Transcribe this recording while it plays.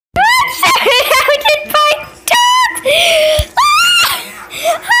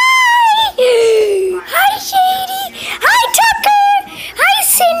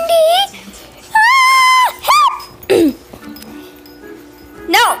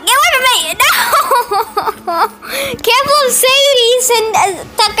Careful of Sadie and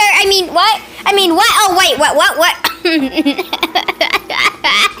Tucker. I mean, what? Oh, wait, what?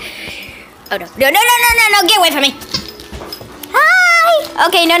 Oh, no. No, get away from me. Hi.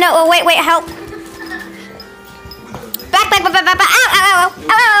 Okay, no, oh, wait, help. Back. Ow.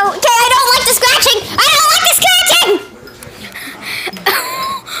 Okay, I don't like the scratching.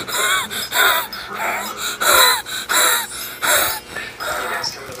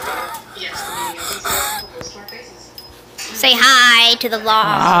 Say hi to the vlog.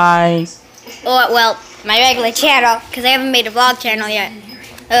 Hi. Oh, well, my regular channel, because I haven't made a vlog channel yet.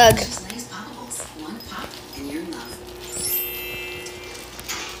 Ugh.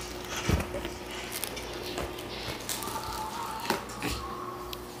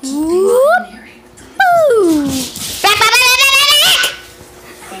 Whoop. Back.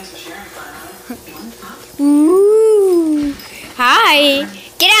 Ooh. Hi.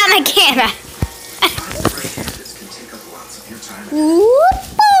 Get out of my camera.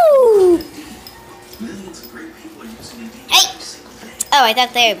 Hey! Oh, I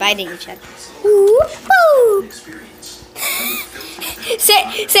thought they were biting each other.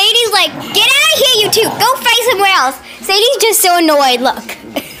 Sadie's like, get out of here, you two. Go fight somewhere else. Sadie's just so annoyed. Look.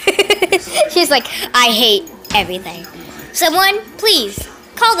 She's like, I hate everything. Someone, please,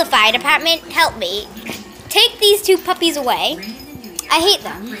 call the fire department. Help me. Take these two puppies away. I hate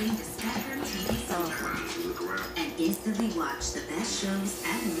them.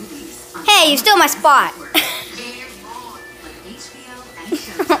 Hey, you stole my spot.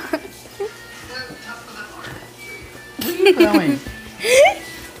 Where you going?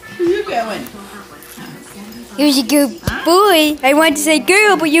 Where you going? You're a good boy. I wanted to say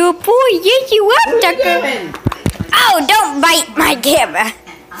girl, but you're a boy. Yes, you are, Tucker. Oh, don't bite my camera.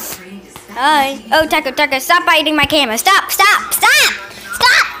 Hi. Oh, Tucker, stop biting my camera. Stop.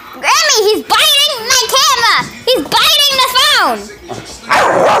 Grammy, he's biting my camera. He's biting the phone.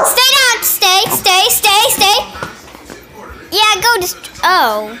 Stay down. Stay. Yeah, go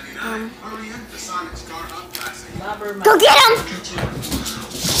oh. Go get him.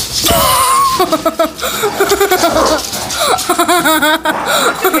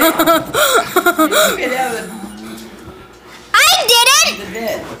 I didn't.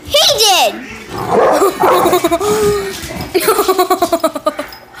 He did.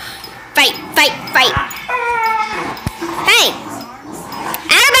 Fight. Hey.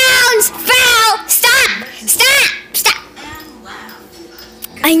 Out of bounds. Foul. Stop.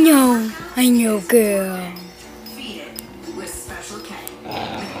 I know, girl.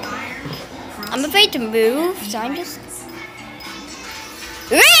 I'm afraid to move, so I'm just...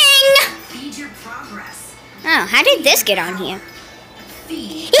 Ring! Oh, how did this get on here?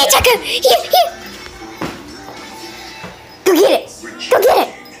 Here, Tucker! Here! Go get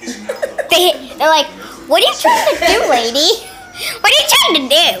it! They're like, what are you trying to do, lady? What are you trying to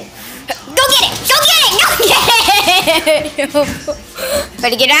do? Go get it!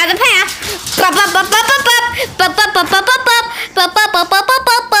 Better get out of the path.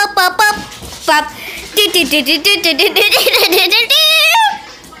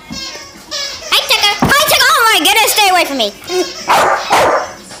 Hi, Tucker! Oh my goodness, stay away from me.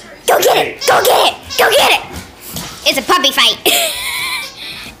 Go get it! It's a puppy fight.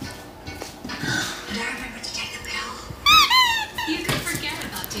 You can forget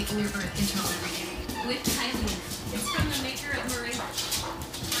about taking your birth control every day. With Kylie, it's from the maker of Marie.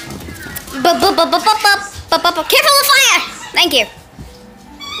 Careful of fire! Thank you.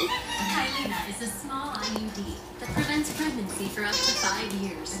 Kylie is a small IUD that prevents pregnancy for up to 5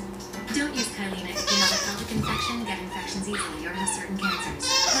 years. Don't use Kylie if you have a pelvic infection, get infections easily, or have certain cancers.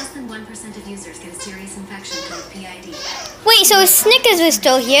 Less than 1% of users get a serious infection called PID. Wait, so if Snickers was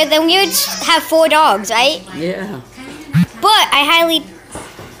still here, then we would have 4 dogs, right? Yeah. But I highly...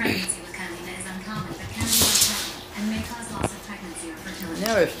 Pregnancy with Kylie is uncommon, but can be lethal and may cause loss of pregnancy or fertility.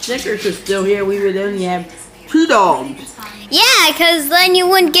 Now, if Snickers was still here, we would only have 2 dogs. Yeah, because then you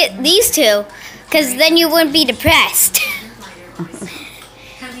wouldn't get these 2. Because then you wouldn't be depressed.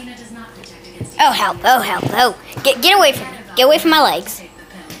 Oh, help. Oh, get away from me. Get away from my legs.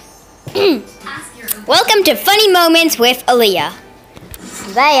 Welcome to Funny Moments with Aaliyah.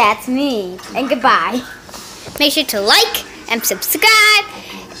 That's me. And goodbye. Make sure to like and subscribe.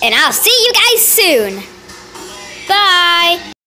 And I'll see you guys soon. Bye.